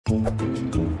So let's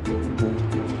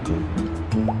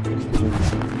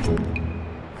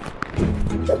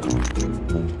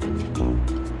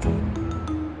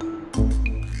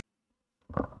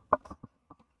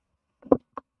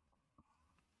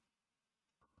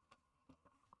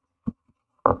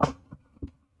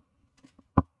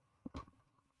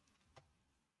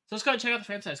go and check out the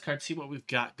franchise card, see what we've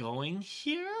got going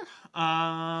here.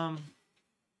 I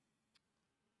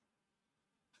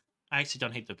actually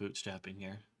don't hate the bootstrapping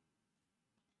here.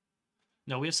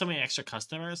 No, we have so many extra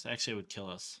customers. Actually, it would kill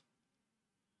us.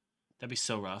 That'd be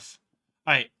so rough.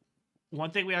 All right. One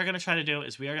thing we are going to try to do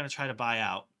is we are going to try to buy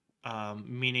out.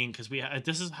 Meaning, because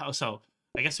this is how. So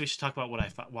I guess we should talk about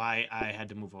why I had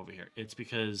to move over here. It's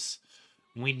because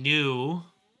we knew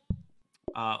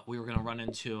we were going to run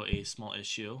into a small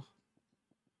issue.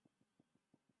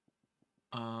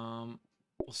 We'll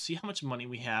see how much money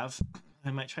we have.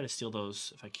 I might try to steal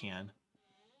those if I can.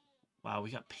 Wow, we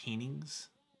got paintings.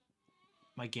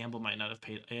 My gamble might not have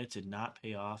paid. It did not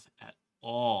pay off at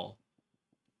all.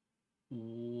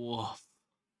 Woof.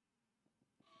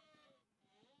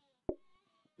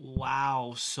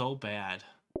 Wow, so bad.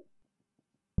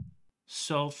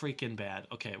 So freaking bad.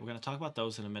 Okay, we're going to talk about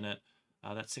those in a minute.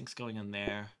 That sink's going in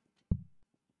there.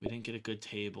 We didn't get a good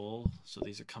table, so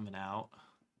these are coming out.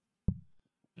 I'm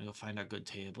going to go find our good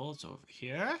table. It's over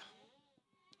here.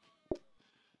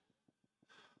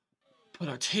 Put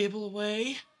our table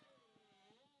away.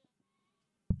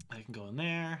 I can go in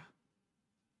there.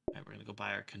 All right, we're going to go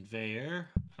buy our conveyor.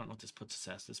 I don't know what this puts us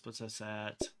at. This puts us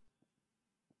at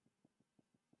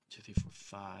 2, 3, 4,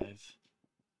 5.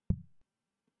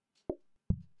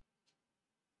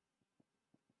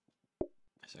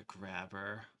 There's a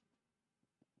grabber.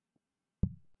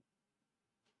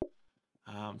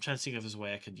 I'm trying to think if there's a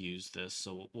way I could use this,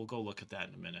 so we'll go look at that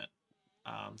in a minute.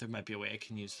 There might be a way I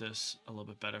can use this a little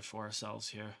bit better for ourselves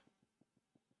here.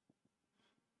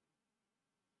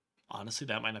 Honestly,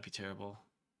 that might not be terrible.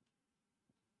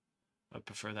 I'd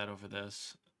prefer that over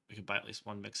this. We could buy at least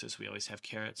one mixer, so we always have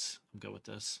carrots. I'm good with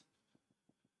this.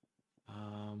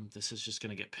 This is just going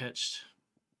to get pitched.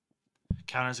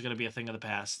 Counters are going to be a thing of the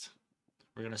past.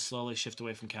 We're going to slowly shift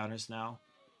away from counters now.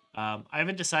 I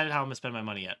haven't decided how I'm going to spend my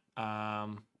money yet.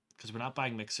 Because we're not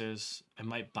buying mixers. I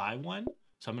might buy one,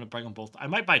 so I'm going to bring them both. I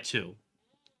might buy 2.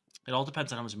 It all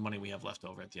depends on how much money we have left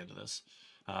over at the end of this.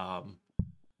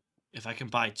 If I can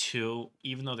buy 2,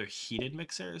 even though they're heated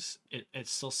mixers, it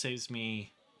still saves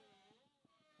me...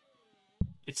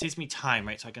 It saves me time,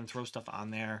 right? So I can throw stuff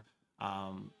on there.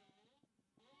 And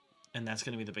that's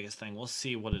going to be the biggest thing. We'll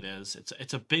see what it is.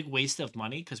 It's a big waste of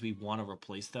money because we want to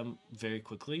replace them very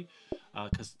quickly.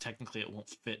 Because technically it won't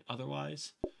fit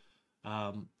otherwise.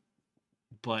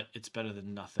 But it's better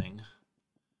than nothing.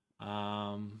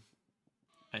 Alright,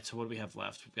 so what do we have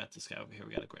left? We've got this guy over here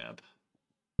we got to grab.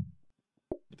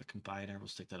 The combiner, we'll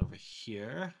stick that over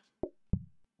here.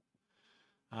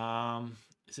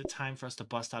 Is it time for us to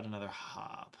bust out another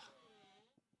hob?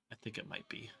 I think it might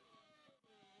be.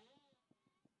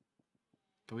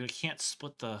 But we can't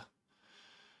split the...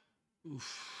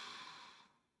 Oof.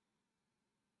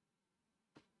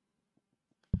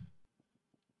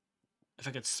 If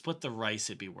I could split the rice,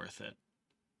 it'd be worth it.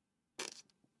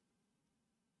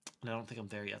 And I don't think I'm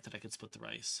there yet that I could split the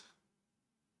rice.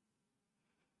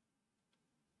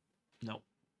 Nope.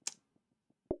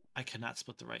 I cannot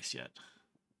split the rice yet.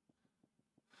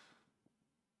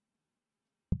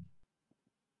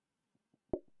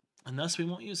 And thus we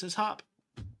won't use this hop.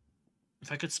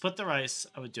 If I could split the rice,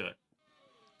 I would do it.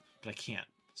 But I can't,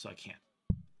 so I can't.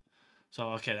 So,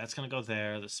 okay, that's going to go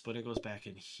there. The splitter goes back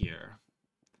in here.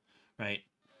 Right?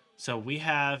 So we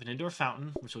have an indoor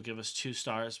fountain, which will give us 2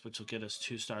 stars, which will get us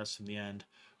 2 stars from the end.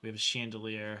 We have a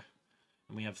chandelier,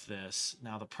 and we have this.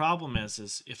 Now, the problem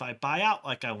is if I buy out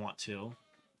like I want to,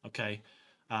 okay,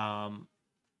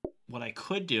 what I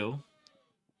could do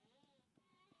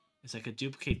is I could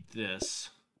duplicate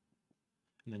this,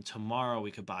 and then tomorrow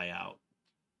we could buy out.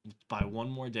 Buy one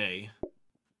more day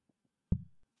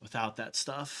without that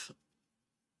stuff.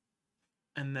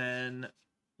 And then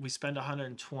we spend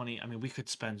 120. I mean, we could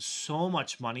spend so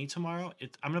much money tomorrow.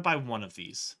 I'm going to buy one of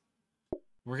these.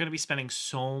 We're going to be spending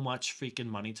so much freaking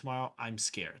money tomorrow. I'm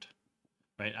scared.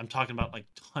 Right? I'm talking about like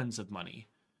tons of money.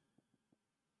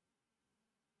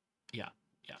 Yeah.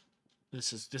 Yeah.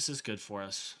 This is good for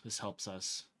us. This helps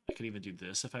us. I could even do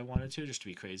this if I wanted to, just to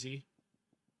be crazy.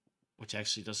 Which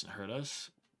actually doesn't hurt us.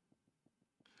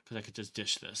 Because I could just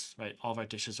dish this, right? All of our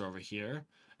dishes are over here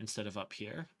instead of up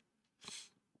here.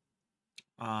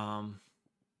 And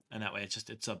that way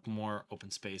it's a more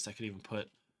open space. I could even put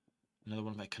another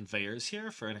one of my conveyors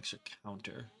here for an extra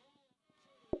counter.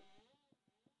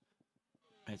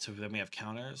 Right, so then we have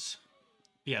counters.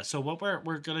 Yeah, so what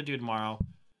we're gonna do tomorrow,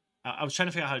 I was trying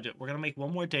to figure out how to do it. We're gonna make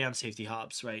one more day on safety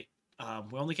hobs, right?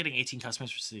 We're only getting 18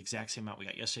 customers, which is the exact same amount we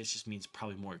got yesterday. It just means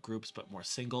probably more groups, but more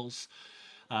singles.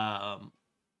 And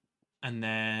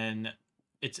then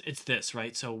it's this,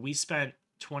 right? So we spent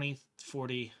 20,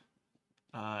 40,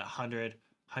 100,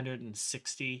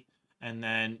 160, and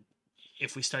then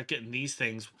if we start getting these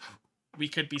things, we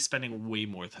could be spending way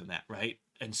more than that, right?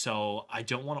 And so I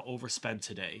don't want to overspend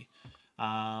today.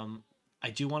 I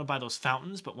do want to buy those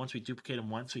fountains, but once we duplicate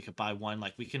them once, we could buy one.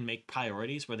 Like, we can make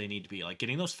priorities where they need to be. Like,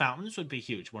 getting those fountains would be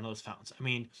huge. One of those fountains. I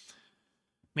mean,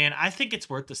 man, I think it's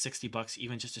worth the $60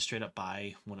 even just to straight up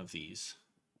buy one of these.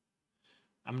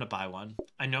 I'm going to buy one.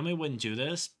 I normally wouldn't do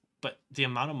this, but the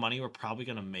amount of money we're probably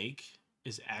going to make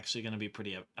is actually going to be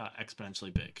pretty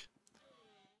exponentially big.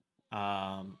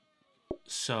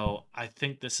 So I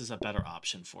think this is a better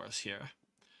option for us here.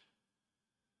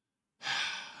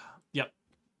 Yep.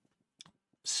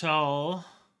 So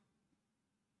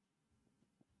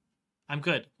I'm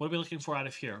good. What are we looking for out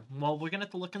of here? Well, we're gonna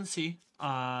have to look and see.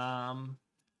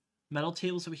 Metal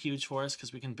tables will be huge for us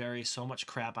because we can bury so much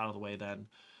crap out of the way then.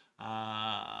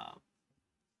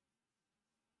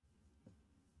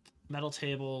 Metal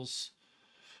tables.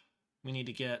 We need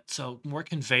to get, so more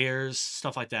conveyors,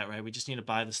 stuff like that, right? We just need to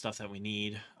buy the stuff that we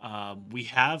need. We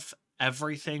have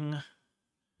everything.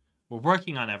 We're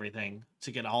working on everything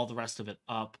to get all the rest of it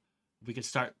up. We could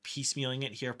start piecemealing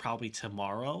it here probably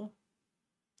tomorrow.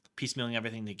 Piecemealing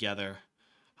everything together.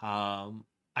 I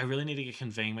really need to get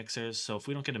conveying mixers. So if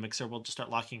we don't get a mixer, we'll just start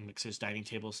locking mixers, dining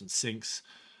tables, and sinks.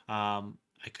 I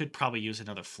could probably use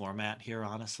another floor mat here,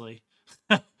 honestly.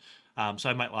 So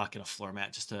I might lock in a floor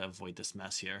mat just to avoid this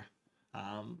mess here.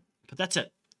 But that's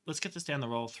it. Let's get this down the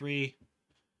roll. 3,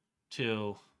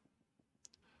 2,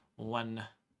 1.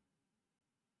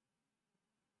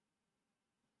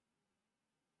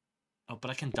 Oh, but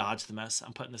I can dodge the mess.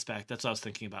 I'm putting this back. That's what I was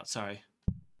thinking about. Sorry.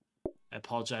 I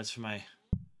apologize for my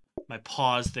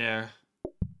pause there.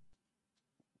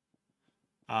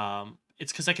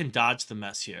 It's because I can dodge the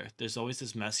mess here. There's always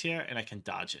this mess here, and I can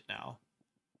dodge it now.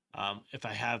 If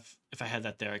I had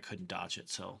that there, I couldn't dodge it.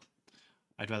 So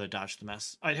I'd rather dodge the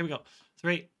mess. All right, here we go.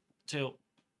 3, 2,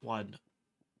 1.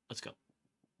 Let's go.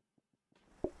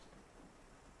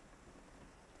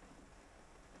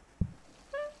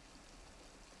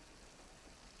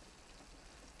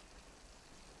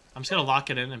 I'm just going to lock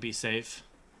it in and be safe.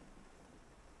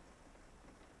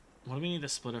 What do we need a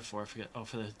splitter for? I forget. Oh,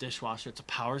 for the dishwasher. It's a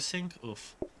power sink?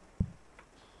 Oof.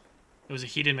 It was a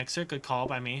heated mixer. Good call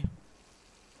by me.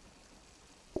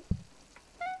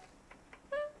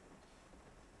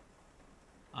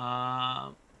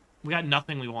 We got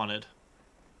nothing we wanted.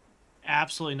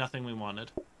 Absolutely nothing we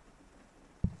wanted.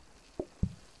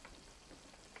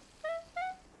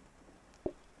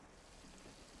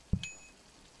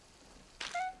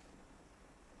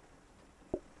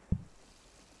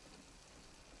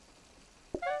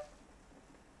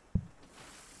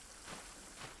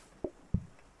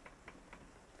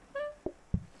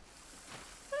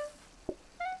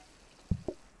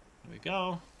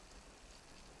 Go.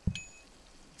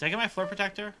 Did I get my floor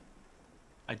protector?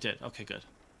 I did. Okay, good.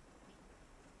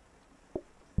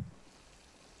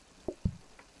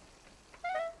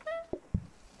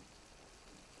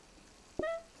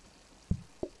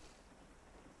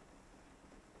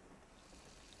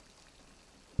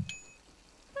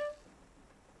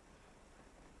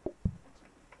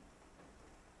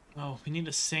 Oh, we need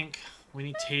a sink. We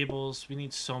need tables. We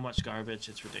need so much garbage.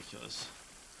 It's ridiculous.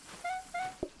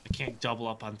 I can't double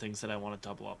up on things that I want to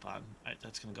double up on. All right,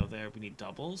 that's going to go there. We need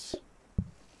doubles.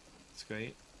 That's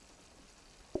great.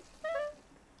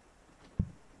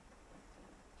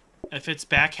 If it's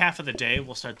back half of the day,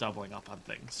 we'll start doubling up on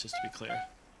things, just to be clear.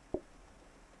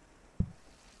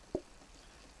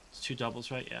 It's 2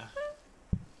 doubles, right? Yeah.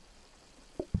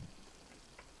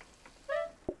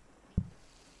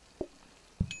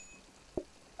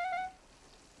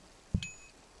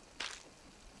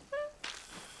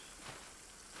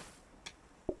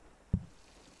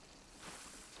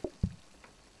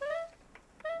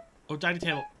 Oh, dining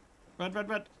table. Red, red,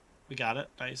 red. We got it.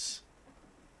 Nice.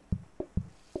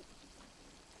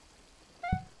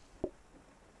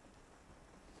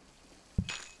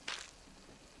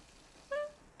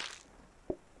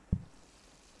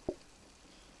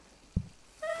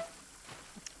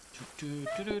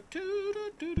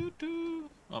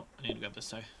 Oh, I need to grab this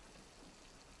side.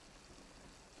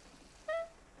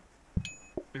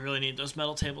 We really need those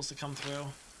metal tables to come through.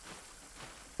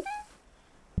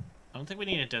 I don't think we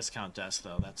need a discount desk,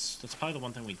 though. That's probably the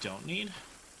one thing we don't need.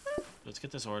 Let's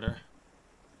get this order.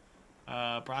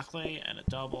 Broccoli and a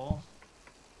double.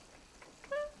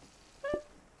 Go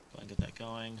and get that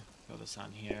going. Throw this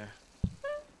on here.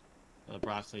 Throw the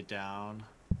broccoli down.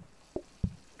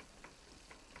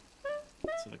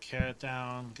 Throw the carrot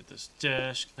down. Get this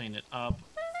dish. Clean it up.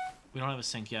 We don't have a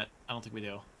sink yet. I don't think we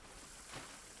do.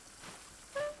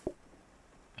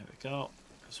 There we go.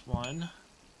 There's 1.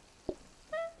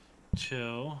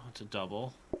 2. It's a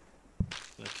double.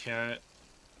 The carrot.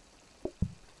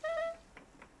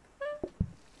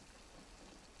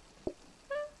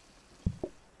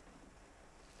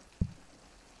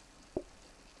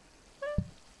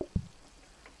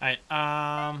 Alright,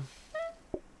 I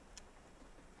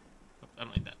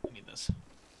don't need that. I need this.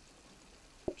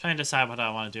 I'm trying to decide what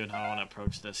I want to do and how I want to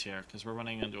approach this here, because we're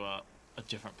running into a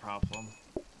different problem.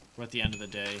 We're at the end of the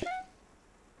day.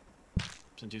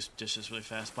 To do some dishes really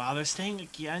fast. Wow, they're staying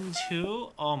again, too?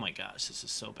 Oh my gosh, this is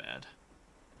so bad.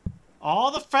 All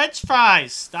the French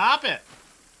fries! Stop it!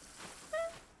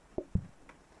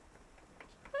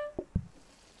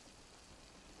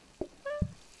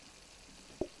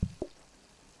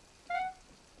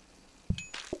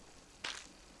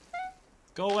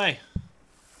 Go away.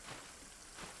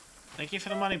 Thank you for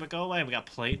the money, but go away. We got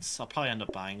plates. I'll probably end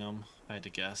up buying them, if I had to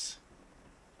guess.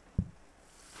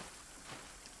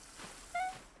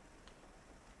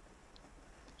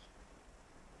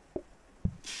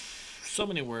 So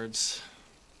many words.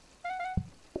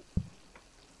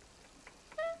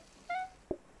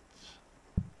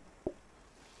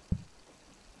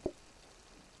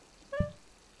 I'll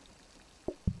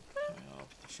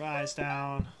put the fries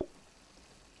down.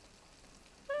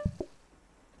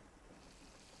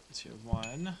 Let's do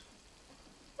 1,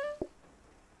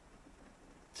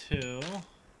 2. You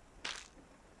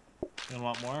gonna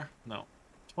want more? No.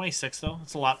 26 though.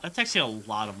 That's a lot. That's actually a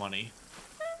lot of money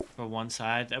for one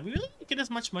side. We really didn't get as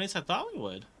much money as I thought we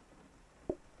would.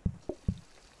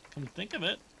 Come to think of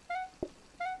it.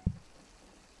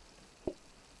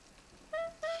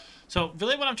 So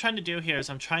really what I'm trying to do here is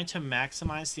I'm trying to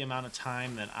maximize the amount of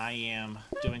time that I am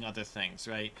doing other things,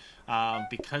 right?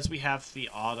 Because we have the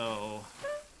auto...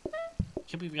 I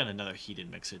can't believe we got another heated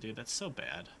mixer, dude. That's so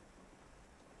bad.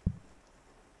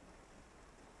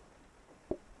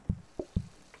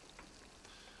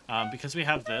 Because we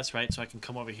have this, right? So I can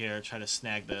come over here, try to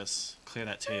snag this, clear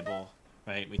that table,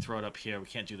 right? We throw it up here. We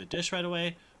can't do the dish right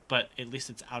away, but at least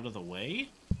it's out of the way.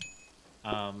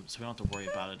 So we don't have to worry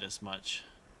about it as much.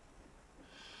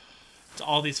 It's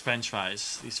all these French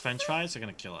fries. These French fries are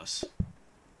going to kill us.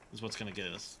 Is what's going to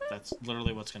get us. That's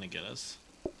literally what's going to get us.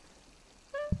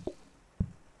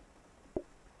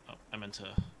 Oh, I meant to...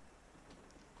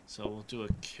 So we'll do a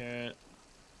carrot.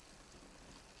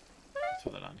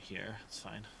 Throw that on here. It's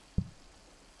fine.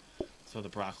 Throw the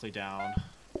broccoli down.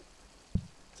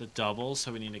 It's a double,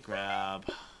 so we need to grab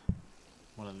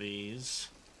one of these.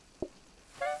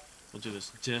 We'll do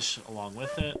this dish along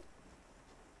with it.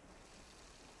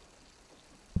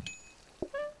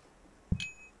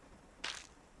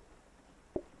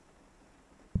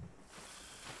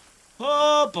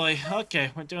 Oh boy,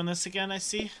 okay, we're doing this again, I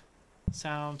see.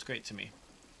 Sounds great to me.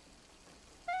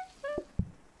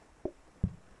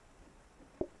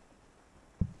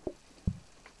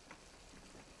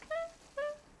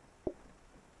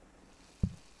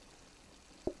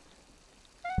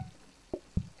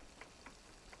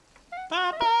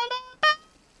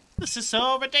 This is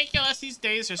so ridiculous. These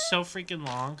days are so freaking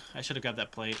long. I should have grabbed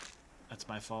that plate. That's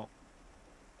my fault.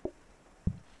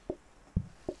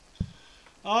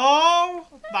 Oh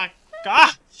my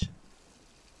gosh!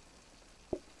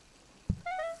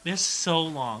 They're so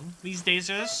long. These days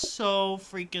are so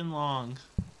freaking long.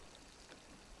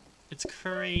 It's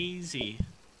crazy.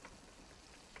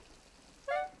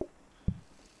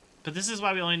 But this is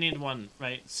why we only need one,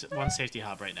 right? One safety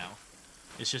hob right now.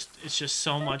 It's just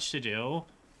so much to do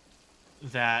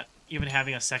that even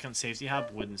having a second safety hob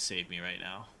wouldn't save me right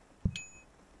now.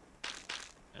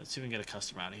 Let's see if we can get a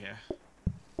customer out of here.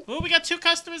 Oh, we got 2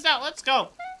 customers out. Let's go.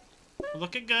 We're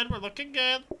looking good. We're looking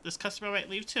good. This customer might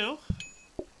leave too.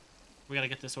 We gotta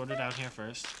get this order down here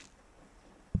first.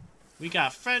 We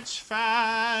got French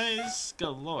fries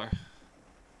galore.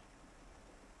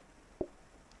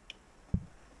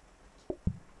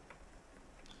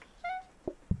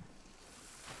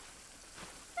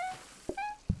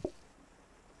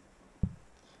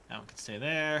 That one can stay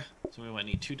there. So we might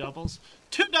need 2 doubles.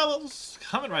 2 doubles!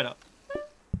 Coming right up.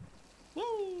 Woo!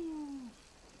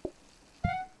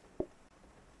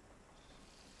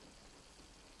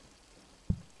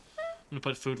 I'm gonna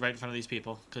put food right in front of these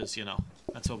people, because, you know,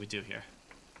 that's what we do here.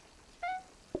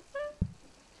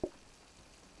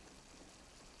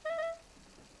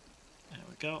 There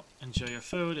we go. And Enjoy your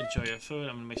food. Enjoy your food.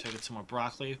 I'm gonna make sure I get some more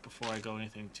broccoli before I go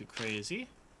anything too crazy.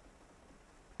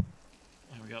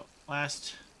 There we go.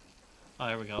 Last. Oh,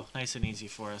 there we go. Nice and easy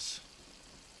for us.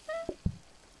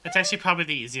 It's actually probably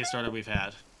the easiest order we've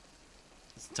had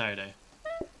this entire day.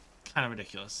 Kind of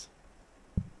ridiculous.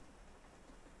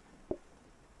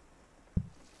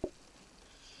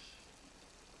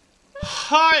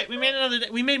 Alright, we made another day.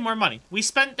 We made more money. We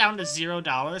spent down to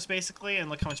 $0 basically, and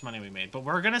look how much money we made. But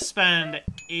we're gonna spend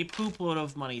a poop load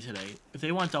of money today. If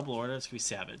they want double order, it's gonna be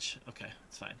savage. Okay,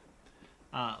 it's fine.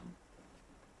 But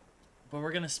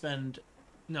we're gonna spend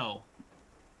no.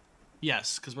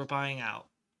 Yes, because we're buying out.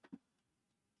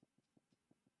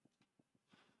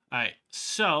 Alright,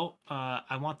 so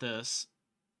I want this.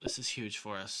 This is huge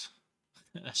for us.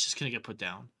 That's just gonna get put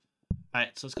down.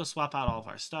 Alright, so let's go swap out all of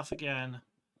our stuff again.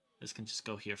 This can just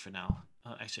go here for now.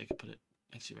 Actually, I could put it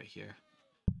actually right here.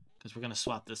 Because we're going to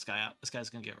swap this guy out. This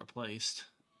guy's going to get replaced.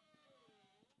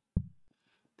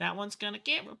 That one's going to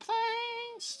get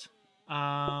replaced.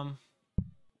 Yeah,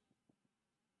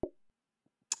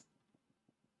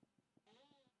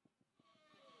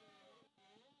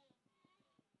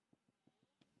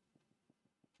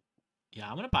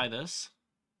 I'm going to buy this.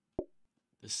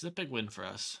 This is a big win for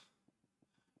us.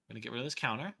 I'm going to get rid of this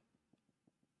counter.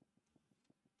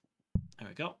 There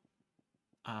we go.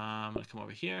 I'm going to come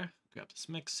over here, grab this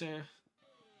mixer.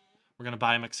 We're going to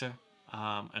buy a mixer,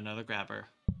 another grabber.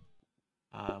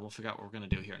 We'll figure out what we're going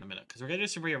to do here in a minute, because we're going to do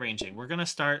some rearranging. We're going to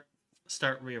start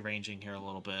rearranging here a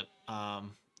little bit.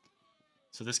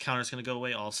 So this counter is going to go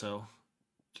away also.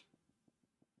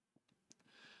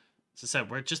 As I said,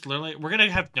 we're just literally, we're going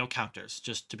to have no counters,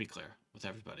 just to be clear with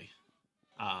everybody.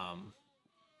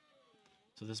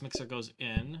 So this mixer goes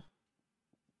in.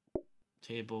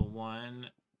 Table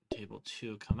 1, table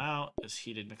 2 come out. This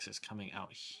heated mixer is coming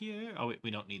out here. Oh, wait,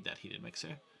 we don't need that heated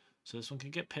mixer. So this one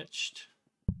can get pitched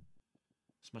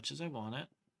as much as I want it.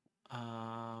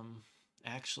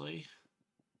 Actually,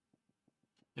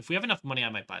 if we have enough money, I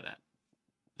might buy that.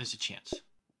 There's a chance.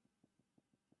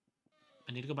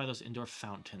 I need to go buy those indoor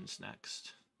fountains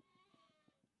next.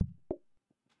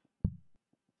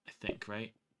 I think,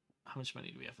 right? How much money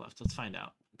do we have left? Let's find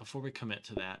out. Before we commit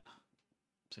to that,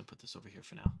 I'm just going to put this over here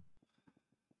for now.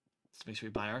 Let's make sure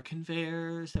we buy our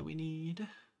conveyors that we need.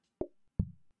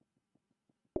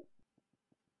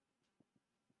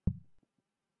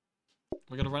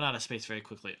 We're going to run out of space very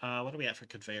quickly. What do we have for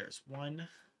conveyors? 1,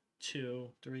 2,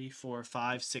 3, 4,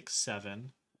 5, 6,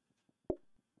 7.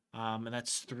 And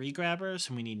that's 3 grabbers,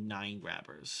 and we need 9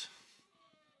 grabbers.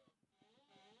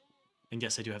 And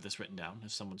yes, I do have this written down,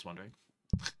 if someone's wondering.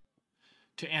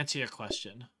 To answer your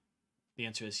question, the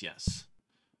answer is yes.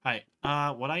 All right,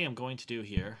 what I am going to do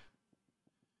here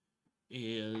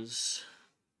is,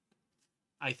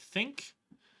 I think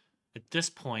at this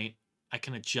point, I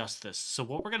can adjust this. So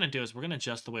what we're going to do is we're going to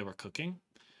adjust the way we're cooking,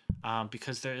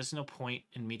 because there is no point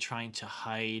in me trying to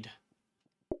hide.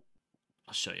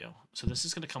 I'll show you. So this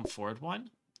is going to come forward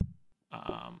one.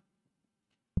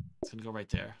 It's going to go right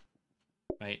there,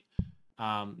 right?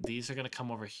 These are going to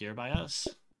come over here by us.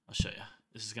 I'll show you.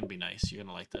 This is going to be nice. You're going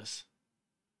to like this.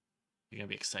 You're going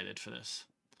to be excited for this.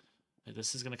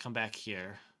 This is going to come back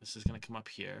here. This is going to come up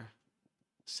here.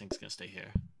 This sink's going to stay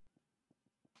here.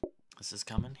 This is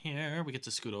coming here. We get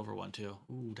to scoot over one too.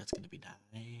 Ooh, that's going to be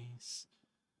nice.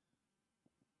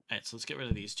 All right, so let's get rid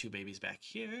of these 2 babies back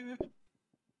here.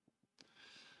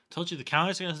 Told you the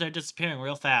counters are going to start disappearing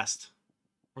real fast.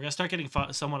 We're going to start getting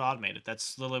somewhat automated.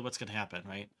 That's literally what's going to happen,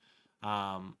 right?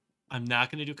 I'm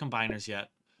not going to do combiners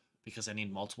yet because I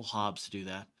need multiple hobs to do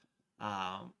that.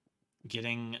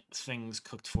 Getting things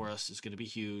cooked for us is going to be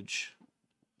huge.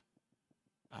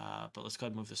 But let's go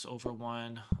ahead and move this over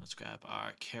one. Let's grab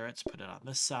our carrots, put it on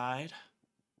this side.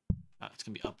 It's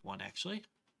going to be up one, actually.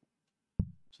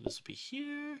 So this will be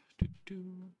here.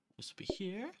 This will be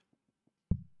here.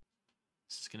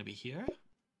 This is going to be here.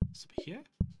 This will be here.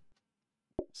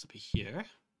 This will be here.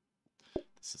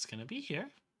 This is going to be here.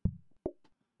 Look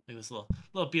at this little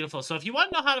beautiful. So if you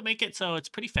want to know how to make it so it's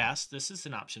pretty fast, this is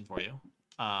an option for you.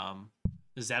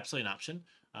 This is absolutely an option.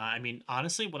 I mean,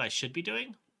 honestly, what I should be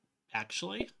doing,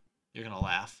 actually, you're going to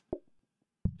laugh,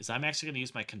 is I'm actually going to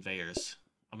use my conveyors.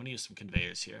 I'm going to use some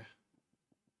conveyors here.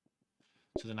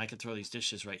 So then I can throw these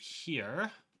dishes right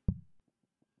here.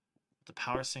 The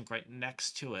power sink right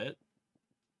next to it.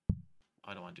 Oh,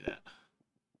 I don't want to do that.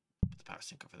 Put the power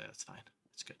sink over there. That's fine.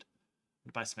 That's good. I'm going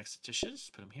to buy some extra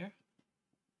dishes. Put them here.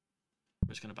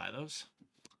 We're just going to buy those.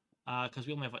 Because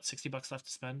we only have, what, 60 bucks left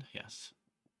to spend? Yes.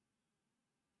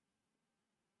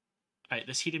 All right,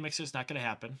 this heated mixer is not going to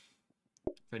happen,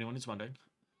 for anyone who's wondering.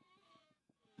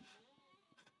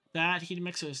 That heating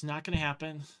mixer is not going to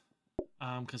happen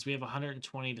because we have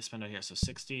 120 to spend out here. So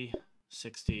 60,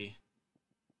 60,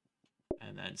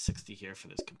 and then 60 here for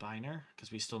this combiner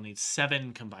because we still need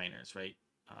 7 combiners, right?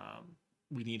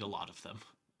 We need a lot of them,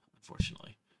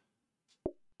 unfortunately.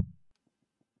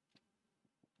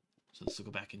 So this will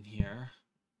go back in here.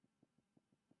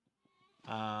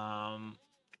 All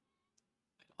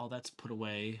that's put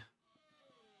away.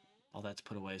 All that's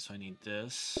put away, so I need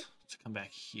this to come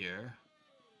back here.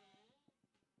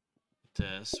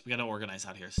 This. We gotta organize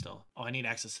out here still. Oh, I need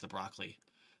access to the broccoli.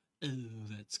 Ooh,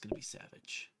 that's gonna be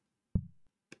savage.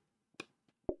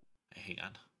 Hey, hang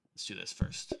on. Let's do this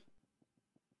first.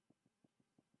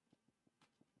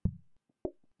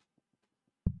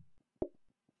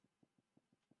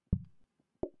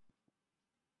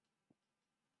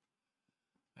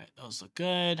 Alright, those look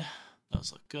good.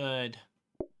 Those look good.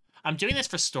 I'm doing this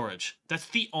for storage. That's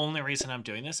the only reason I'm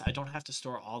doing this. I don't have to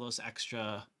store all those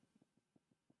extra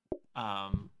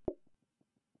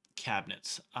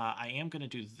cabinets. I am going to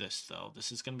do this, though.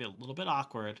 This is going to be a little bit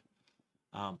awkward,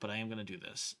 but I am going to do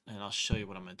this. And I'll show you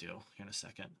what I'm going to do here in a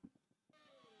second.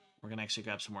 We're going to actually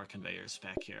grab some more conveyors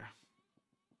back here.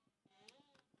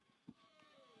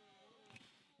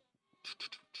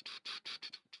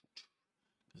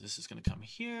 This is going to come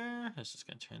here. This is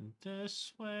going to turn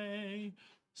this way.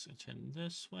 This is going to turn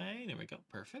this way. There we go.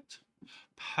 Perfect.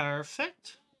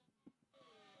 Perfect.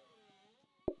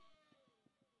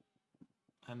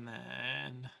 And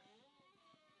then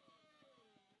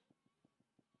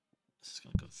this is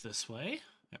going to go this way.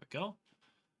 There we go.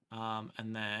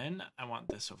 And then I want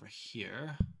this over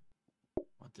here. I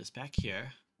want this back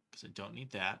here because I don't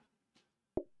need that.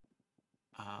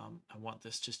 I want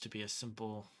this just to be a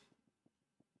simple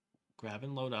grab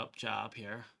and load up job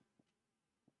here.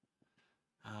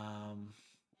 I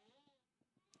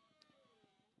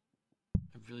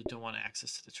really don't want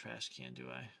access to the trash can, do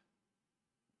I?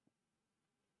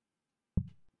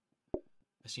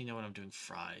 As you know when I'm doing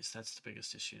fries, that's the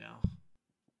biggest issue now.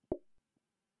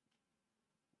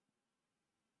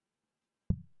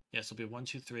 Yeah, so it'll be 1,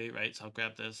 2, 3, right? So I'll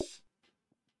grab this.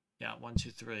 Yeah, 1, 2,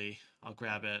 3. I'll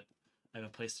grab it. I have a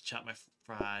place to chop my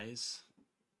fries.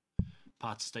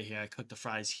 Pots stay here. I cook the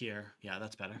fries here. Yeah,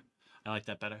 that's better. I like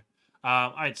that better.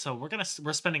 All right, so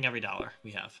we're spending every dollar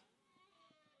we have.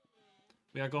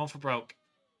 We are going for broke,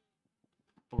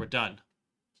 but we're done.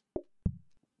 I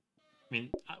mean,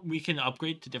 we can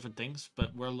upgrade to different things,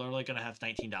 but we're literally gonna have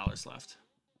 $19 left.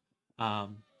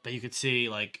 But you could see,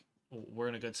 like, we're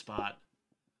in a good spot.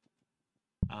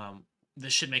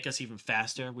 This should make us even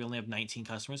faster. We only have 19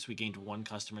 customers. We gained 1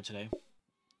 customer today.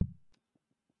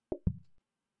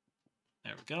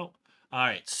 There we go. All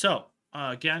right, so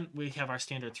again, we have our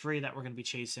standard 3 that we're going to be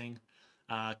chasing.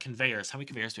 Conveyors. How many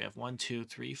conveyors do we have? 1, 2,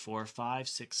 3, 4, 5,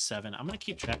 6, 7. I'm going to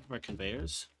keep track of our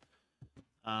conveyors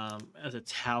as a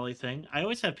tally thing. I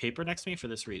always have paper next to me for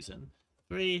this reason.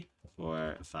 3,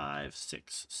 4, 5,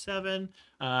 6, 7.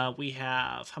 We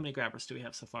have, how many grabbers do we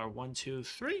have so far? 1, 2,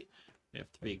 3. We have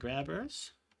 3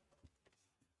 grabbers.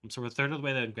 So we're a third of the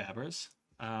way to grabbers.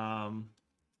 We're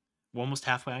almost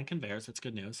halfway on conveyors. That's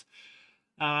good news.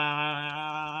 We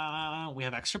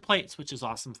have extra plates, which is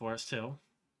awesome for us too.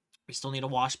 We still need a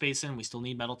wash basin. We still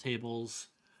need metal tables.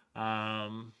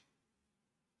 Yeah.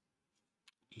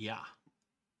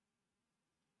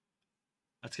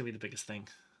 That's going to be the biggest thing.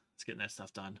 It's getting that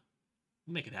stuff done.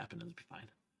 We'll make it happen. It'll be fine.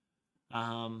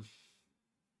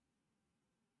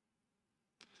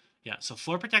 Yeah, so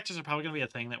floor protectors are probably going to be a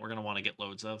thing that we're going to want to get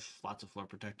loads of. Lots of floor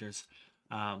protectors.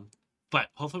 But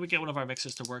hopefully we get one of our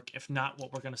mixers to work. If not,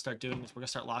 what we're going to start doing is we're going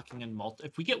to start locking in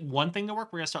if we get one thing to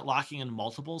work, we're going to start locking in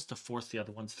multiples to force the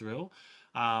other ones through.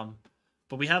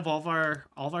 But we have all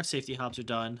of our safety hobs are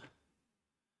done.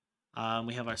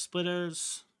 We have our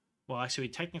splitters. Well, actually, we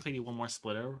technically need one more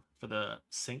splitter for the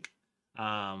sink. So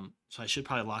I should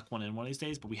probably lock one in one of these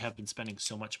days, but we have been spending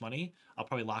so much money. I'll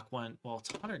probably lock one. Well,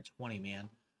 it's 120, man.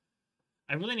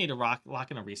 I really need to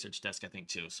lock in a research desk, I think,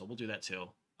 too. So we'll do that, too.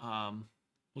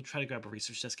 We'll try to grab a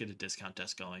research desk, get a discount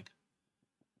desk going.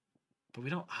 But we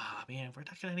don't... man, we're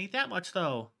not going to need that much,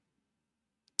 though.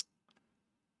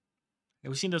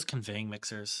 Have we seen those conveying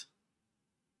mixers?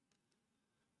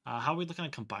 How are we looking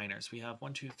at combiners? We have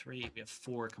 1, 2, 3. We have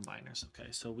 4 combiners. Okay,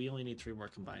 so we only need 3 more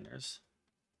combiners.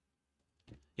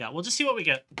 Yeah, we'll just see what we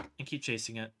get and keep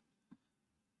chasing it.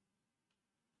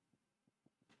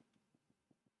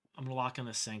 I'm going to lock in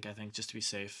the sink, I think, just to be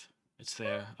safe. It's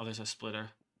there. Oh, there's a splitter.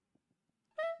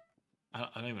 I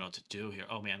don't even know what to do here.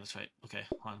 Oh, man, that's right. Okay,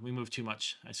 hold on. We moved too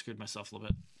much. I screwed myself a little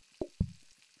bit.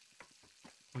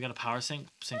 We got a power sink.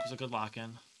 Sink was a good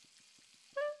lock-in.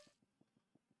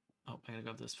 Oh, I gotta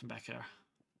grab this from back here.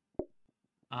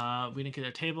 We didn't get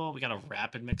a table. We got a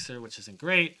rapid mixer, which isn't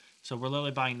great. So we're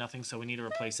literally buying nothing. So we need to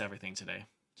replace everything today.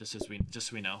 Just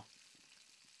so we know.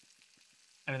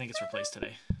 Everything gets replaced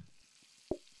today.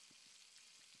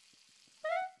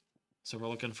 So we're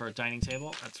looking for a dining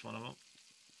table. That's one of them.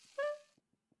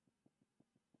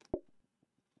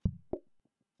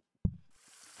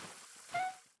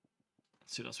 Let's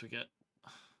see what else we get.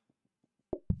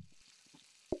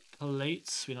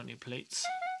 Plates. We don't need plates.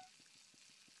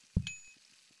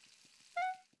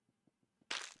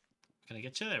 Can I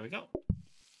get you? There we go.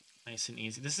 Nice and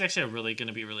easy. This is actually going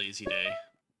to be a really easy day.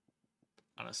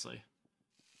 Honestly.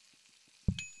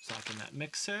 Stocking that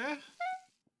mixer.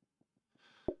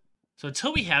 So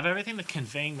until we have everything, the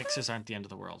conveying mixers aren't the end of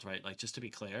the world, right? Like, just to be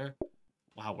clear.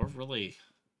 Wow,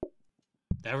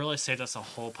 that really saved us a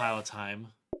whole pile of time.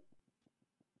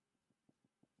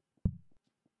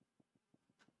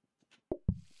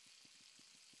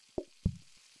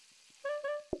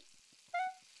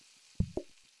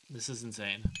 This is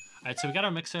insane. All right, so we got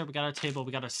our mixer, we got our table,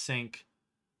 we got our sink.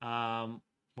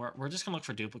 We're just gonna look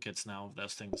for duplicates now of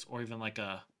those things, or even like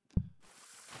a.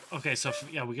 Okay, so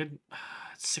yeah, we could.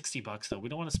 It's $60 though. We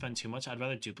don't want to spend too much. I'd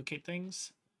rather duplicate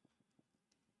things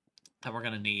that we're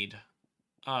gonna need.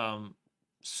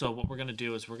 So what we're gonna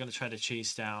do is we're gonna try to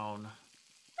chase down.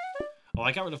 Oh,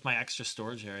 I got rid of my extra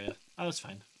storage area. Oh, that's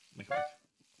fine. Make it work.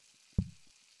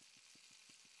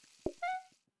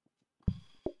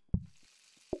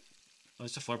 Oh,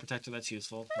 there's a floor protector. That's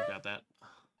useful. We'll grab that.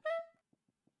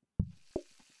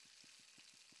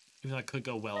 Even though I could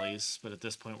go wellies, but at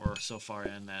this point we're so far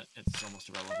in that it's almost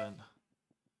irrelevant.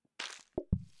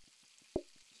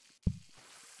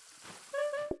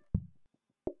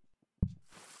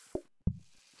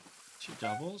 Two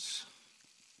doubles.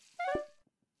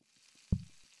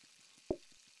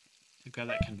 You grab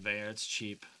that conveyor, it's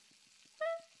cheap.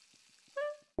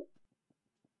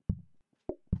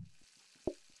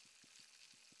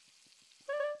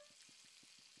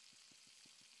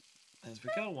 As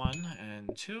we go, 1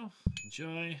 and 2.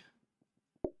 Enjoy.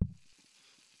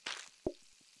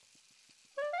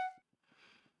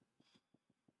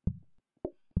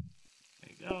 There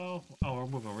you go. Oh, we're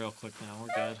moving real quick now. We're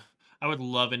good. I would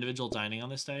love individual dining on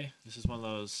this day. This is one of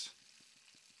those.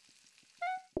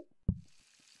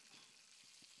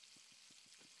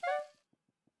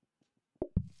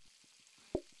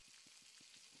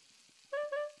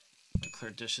 I'll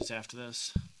clear dishes after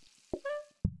this.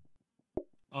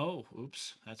 Oh,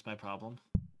 oops. That's my problem.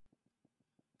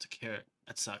 It's a carrot.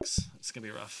 That sucks. It's going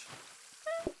to be rough.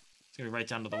 It's going to be right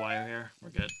down to the wire here.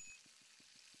 We're good.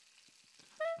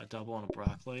 A double and a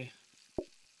broccoli.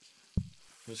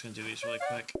 We're just going to do these really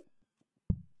quick.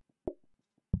 I'm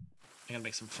going to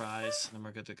make some fries, and then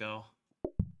we're good to go.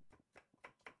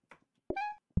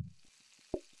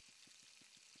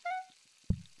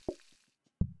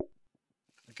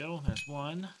 There we go. There's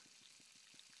 1.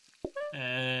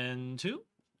 And 2.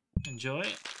 Enjoy.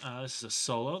 This is a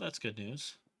solo. That's good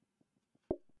news.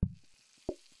 Put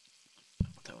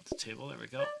that on the table. There we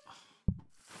go.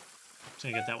 Just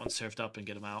gonna get that one served up and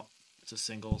get them out. It's a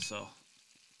single, so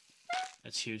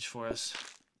that's huge for us.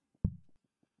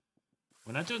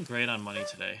 We're not doing great on money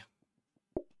today.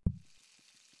 I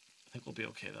think we'll be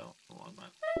okay though.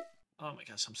 Oh my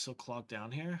gosh, I'm so clogged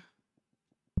down here.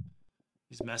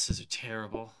 These messes are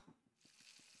terrible.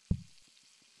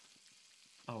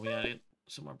 Oh, we added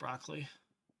some more broccoli.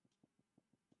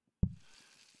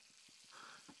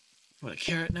 Want a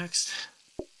carrot next?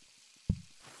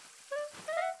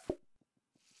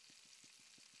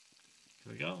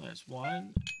 Here we go. There's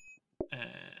 1 and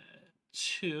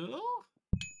 2.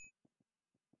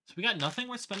 So we got nothing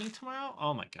we're spending tomorrow?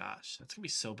 Oh my gosh. That's going to be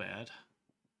so bad.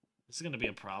 This is going to be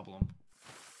a problem.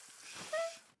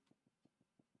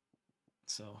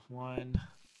 So 1,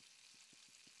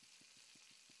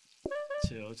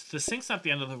 2. The sink's not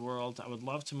the end of the world. I would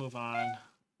love to move on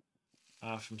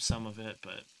from some of it,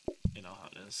 but you know how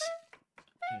it is.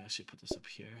 I should put this up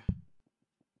here.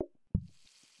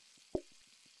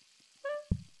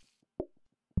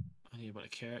 I need about a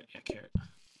carrot. Yeah, carrot.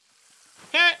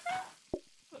 Carrot!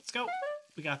 Let's go.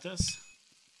 We got this.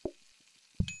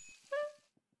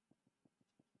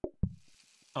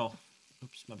 Oh,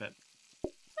 oops, my bad.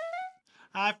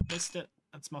 I missed it.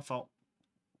 That's my fault.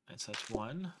 And so that's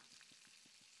 1.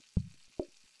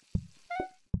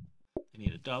 You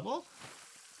need a double.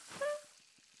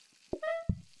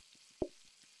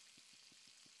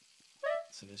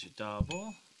 So there's your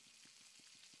double.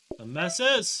 The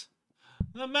messes!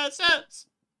 The messes!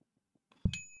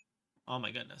 Oh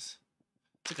my goodness.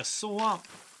 It's like a swamp.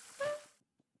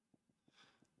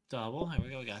 Double. Here we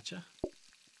go. Gotcha.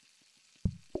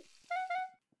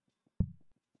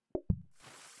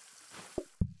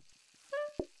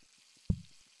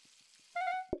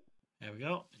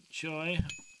 go. Enjoy.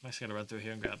 I'm actually gonna run through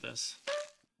here and grab this.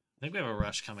 I think we have a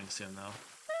rush coming soon, though.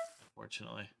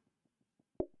 Unfortunately.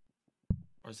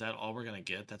 Or is that all we're gonna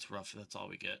get? That's rough. That's all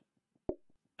we get.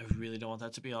 I really don't want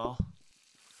that to be all.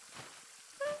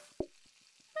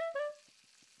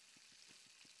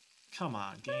 Come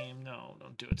on, game. No,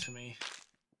 don't do it to me.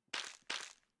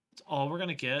 It's all we're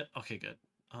gonna get. Okay, good.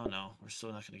 Oh no, we're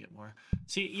still not gonna get more.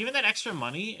 See, even that extra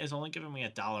money is only giving me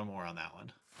 $1 more on that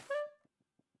one.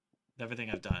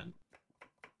 Everything I've done.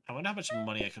 I wonder how much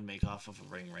money I can make off of a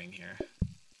ring here.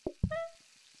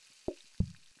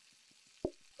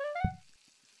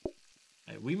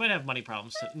 Hey, we might have money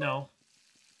problems. No,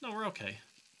 we're okay.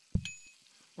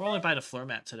 We're only buying a floor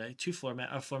mat today. A floor mat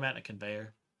and a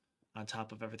conveyor on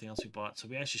top of everything else we bought. So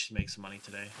we actually should make some money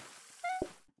today.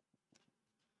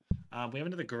 We have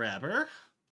another grabber.